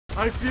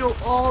I feel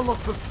all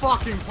of the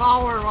fucking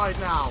power right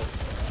now.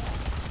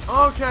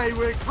 Okay,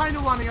 we're kind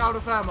of running out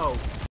of ammo.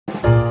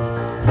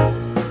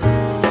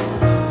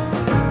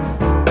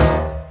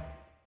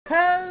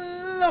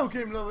 Hello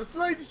game lovers,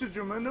 ladies and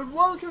gentlemen, and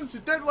welcome to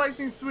Dead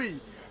Rising 3.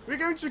 We're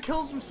going to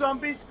kill some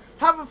zombies,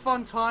 have a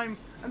fun time,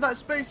 and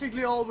that's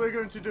basically all we're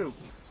going to do.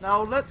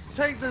 Now let's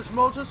take this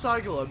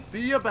motorcycle and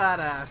be a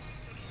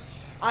badass.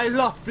 I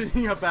love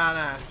being a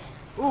badass.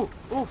 Oh,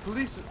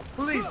 police.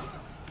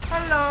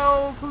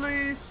 Hello,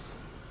 police.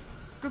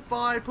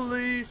 Goodbye,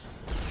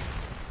 police.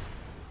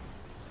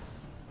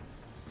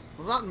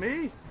 Was that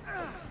me?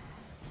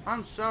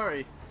 I'm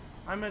sorry.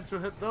 I meant to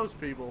hit those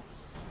people.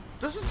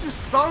 Does it just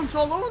bounce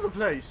all over the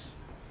place?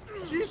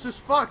 Jesus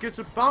fuck, it's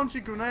a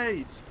bouncy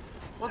grenade.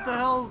 What the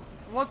hell?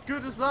 What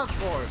good is that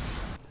for?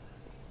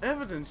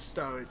 Evidence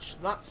storage.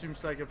 That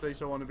seems like a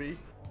place I want to be.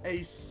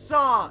 A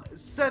ZAR.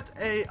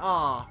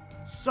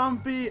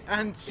 Zombie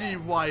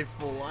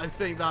anti-rifle. I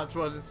think that's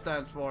what it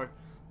stands for.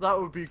 That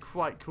would be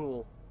quite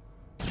cool.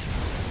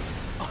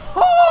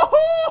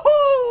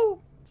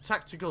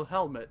 Tactical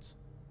helmet.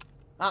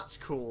 That's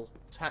cool.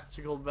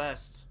 Tactical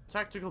vest.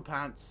 Tactical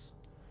pants.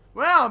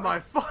 Where am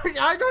I?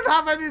 I don't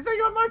have anything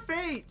on my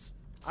feet.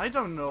 I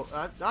don't know.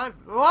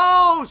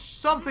 Whoa!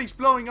 Something's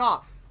blowing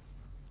up.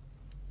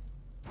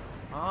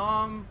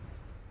 That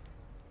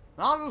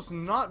was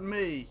not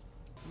me.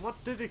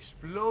 What did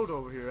explode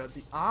over here at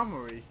the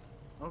armory?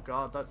 Oh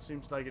god, that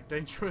seems like a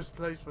dangerous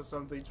place for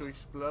something to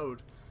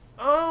explode.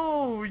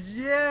 Oh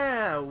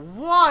yeah,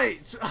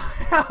 white! I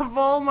have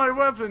all my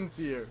weapons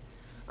here.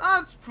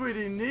 That's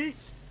pretty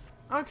neat.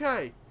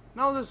 Okay,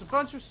 now there's a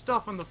bunch of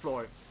stuff on the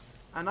floor.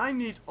 And I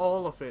need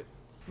all of it.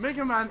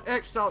 Mega Man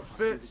X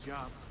outfit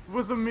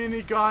with a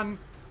minigun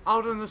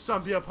out in the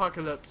zombie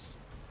apocalypse.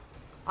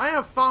 I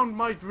have found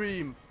my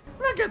dream.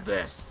 Look at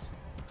this.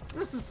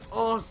 This is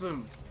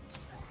awesome.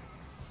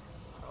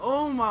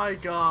 Oh my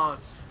god.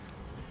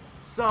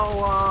 So,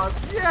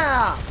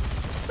 yeah.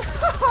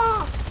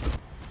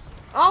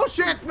 Oh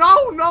shit, no,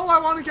 I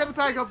want to get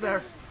back up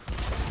there.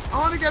 I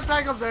want to get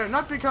back up there,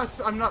 not because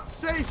I'm not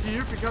safe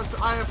here, because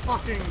I have a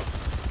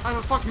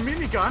fucking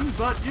minigun,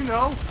 but you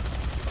know,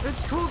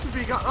 it's cool to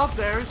be up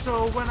there,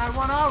 so when I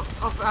run out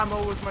of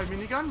ammo with my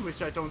minigun,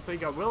 which I don't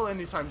think I will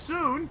anytime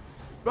soon,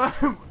 but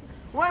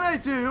when I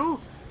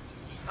do,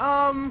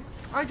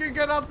 I can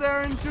get up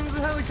there and do the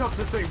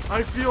helicopter thing.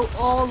 I feel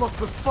all of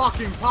the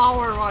fucking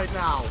power right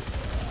now.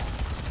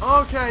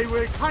 Okay,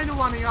 we're kind of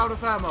running out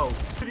of ammo.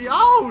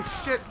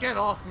 Oh shit, get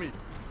off me.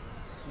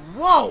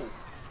 Whoa!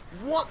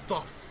 What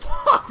the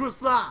fuck was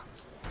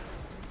that?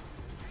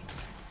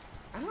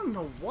 I don't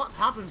know what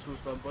happens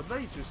with them, but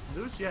they just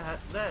lose their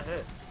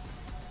heads.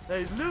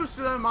 They lose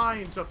their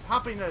minds of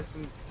happiness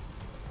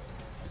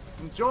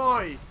and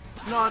joy.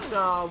 It's not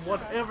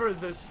whatever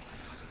this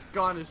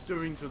gun is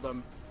doing to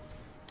them.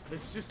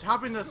 It's just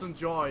happiness and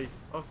joy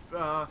of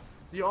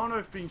the honor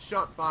of being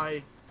shot by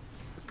a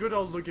good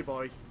old looky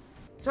boy.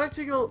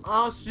 Tactical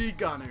RC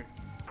gunner.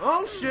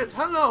 Oh shit,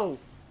 hello!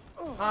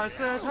 I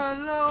said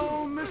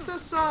hello, Mr.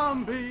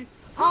 Zombie.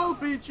 I'll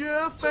beat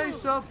your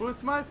face up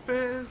with my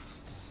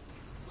fists.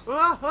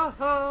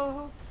 I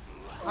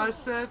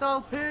said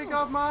I'll pick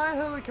up my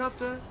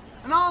helicopter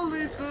and I'll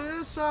leave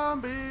the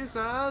zombies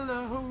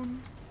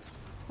alone.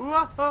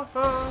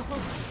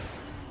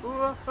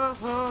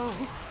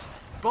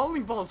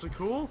 Bowling balls are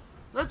cool.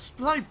 Let's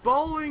play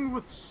bowling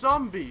with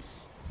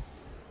zombies.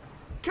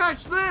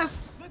 Catch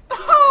this!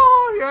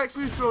 Oh, he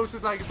actually throws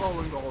it like a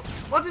bowling ball.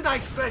 What did I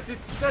expect?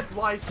 It's Dead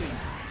Rising.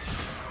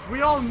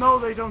 We all know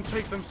they don't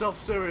take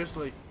themselves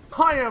seriously.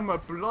 I am a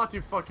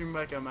bloody fucking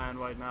Mega Man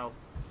right now.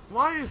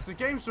 Why is the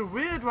game so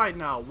weird right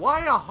now?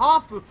 Why are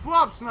half the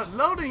props not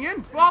loading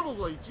in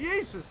properly?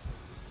 Jesus.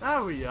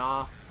 There we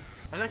are.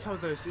 I like how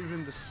there's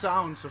even the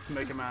sounds of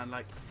Mega Man,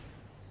 like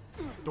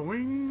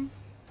doing.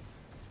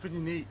 It's pretty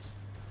neat.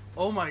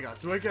 Oh my god,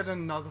 do I get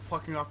another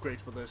fucking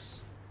upgrade for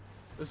this?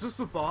 Is this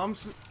the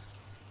bombs?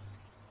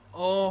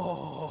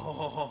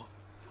 Oh,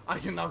 I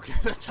can now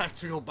get a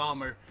tactical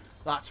bomber.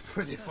 That's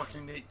pretty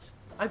fucking neat.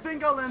 I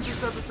think I'll end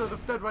this episode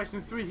of Dead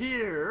Rising 3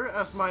 here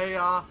as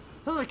my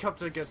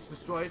helicopter gets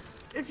destroyed.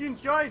 If you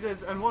enjoyed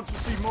it and want to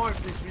see more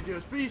of these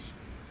videos, please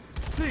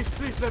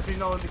let me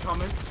know in the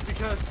comments,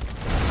 because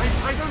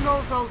I don't know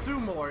if I'll do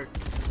more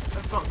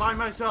by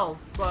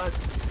myself, but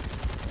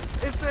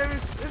if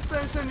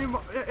there's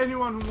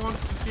anyone who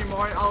wants to see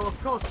more, I'll of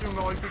course do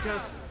more,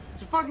 because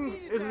it's a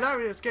fucking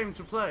hilarious game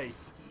to play.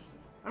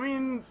 I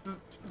mean,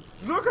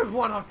 look at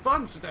what I've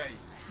done today.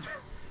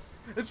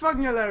 It's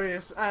fucking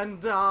hilarious,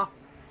 and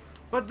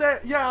but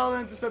there, yeah, I'll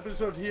end this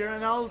episode here,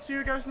 and I'll see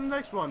you guys in the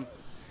next one.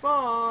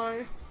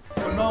 Bye.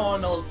 From now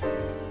on, I'll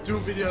do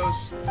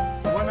videos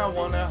when I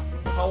wanna,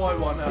 how I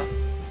wanna,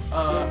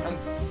 and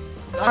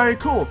alright,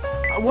 cool.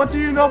 What do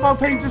you know about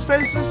painted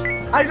faces?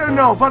 I don't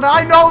know, but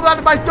I know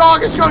that my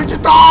dog is going to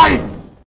die.